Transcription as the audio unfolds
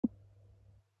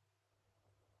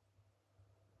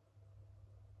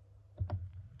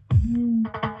More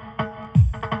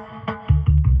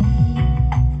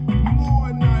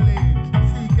knowledge,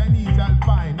 seek and ye shall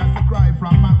find. That's the cry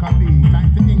from MACKA.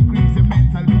 Time to increase your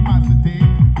mental capacity.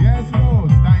 Yes,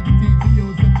 Rose, time to teach you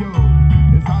use the truth.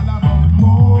 It's all about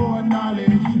more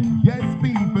knowledge. Yes,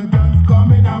 people just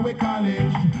coming out with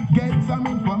college. Get some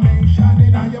information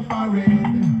in your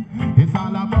forehead. It's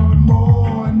all about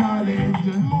more knowledge.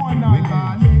 More knowledge. We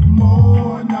call it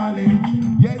more knowledge.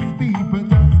 Yes, people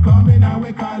just coming out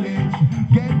with college.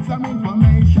 Get some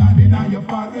information in your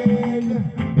forehead.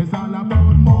 It's all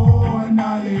about more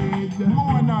knowledge.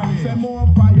 More knowledge. Say more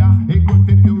fire, it good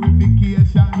for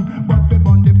purification. But for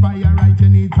burn the fire right, you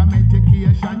need some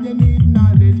education. You need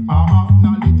knowledge,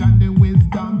 knowledge and the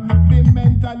wisdom. The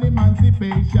mental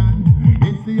emancipation.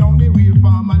 It's the only real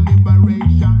form of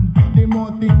liberation. The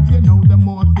more things you know, the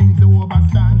more things you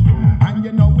overstand. And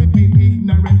you know we've been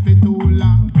ignorant for too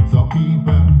long. So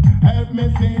people, help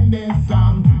me sing this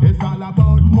song. It's all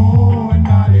about more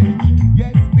knowledge.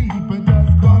 Yes, people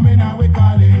just coming out with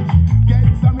college. Get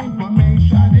some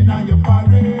information in your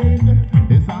forehead.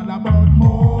 It's all about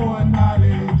more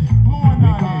knowledge. More knowledge.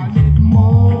 We call it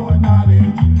more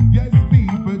knowledge. Yes,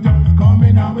 people just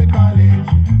coming out with college.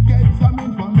 Get some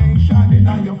information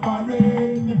in your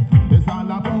forehead. It's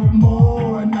all about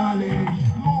more knowledge.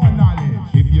 More knowledge.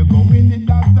 If you go in the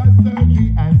doctor's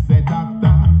surgery and say,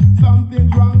 doctor,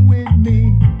 something's wrong with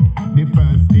me, the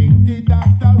first thing the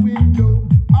doctor will do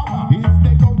is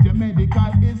take out your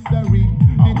medical history.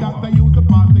 The doctor use the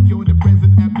past to cure the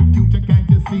present and the future, can't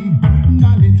you see?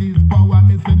 Knowledge is power,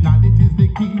 Mr. Knowledge is the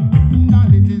key.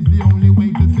 Knowledge is the only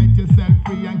way to set yourself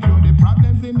free and cure the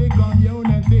problems in the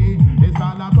community. It's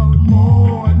all about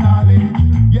more knowledge.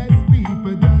 Yes,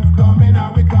 people just coming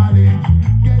out with college.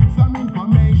 Get some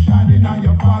information in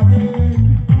your forehead.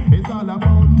 It's all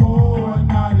about more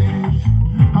knowledge.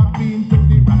 I've been to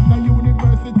the Rasta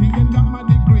University and got my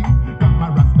degree. Got my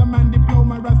Rasta man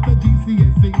diploma, Rasta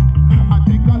GCSE. I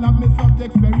take all of my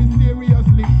subjects very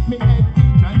seriously. Me head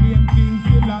teacher named King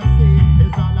Selassie.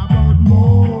 It's all about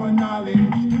more knowledge.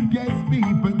 Yes,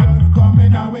 people just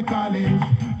coming out with college.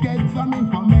 Get some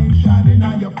information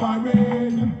in your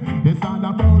forehead. It's all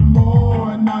about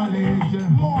more knowledge.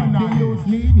 More knowledge. The youth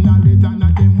need knowledge and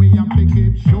them we have to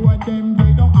keep. Show them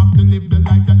they don't have to live the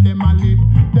life that them a live.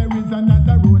 There is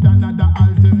another road, another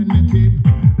alternative.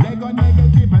 Let go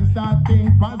negative and start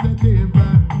think positive.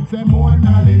 Say more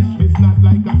knowledge. It's not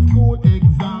like a school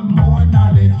exam. More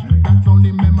knowledge. That's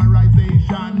only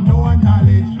memorization. More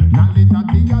knowledge. Knowledge of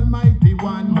the Almighty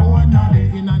One. More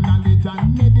knowledge. In a knowledge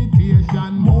and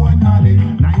meditation. More knowledge.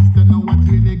 Nice to know what's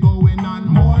really going on.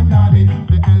 More knowledge.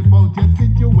 To help out your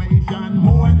situation.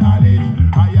 More knowledge.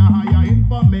 Higher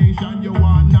information. You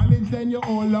want knowledge, then you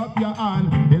hold up your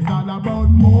hand. It's all about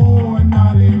more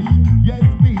knowledge. Yes,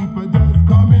 people just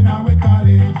coming out with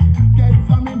college. Get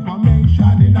some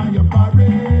information in your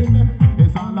forehead.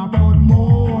 It's all about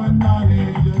more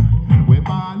knowledge. We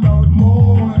ball out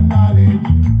more knowledge.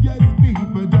 Yes,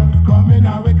 people just coming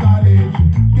out with college.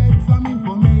 Get some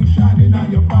information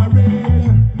in your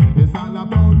forehead. It's all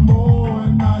about more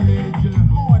knowledge.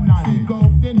 More knowledge. Seek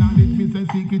out the knowledge, me say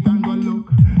seek it and go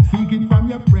look. Seek it from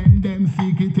your friend, them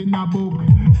seek it in a book.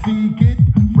 Seek it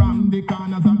from the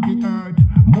corners of the earth.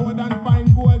 More than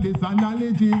fine gold, this a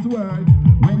knowledge is worth.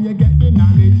 When you get the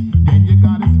knowledge, then you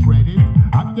gotta spread it.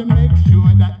 Have to make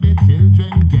sure that the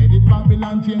children get it.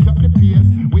 Babylon change up the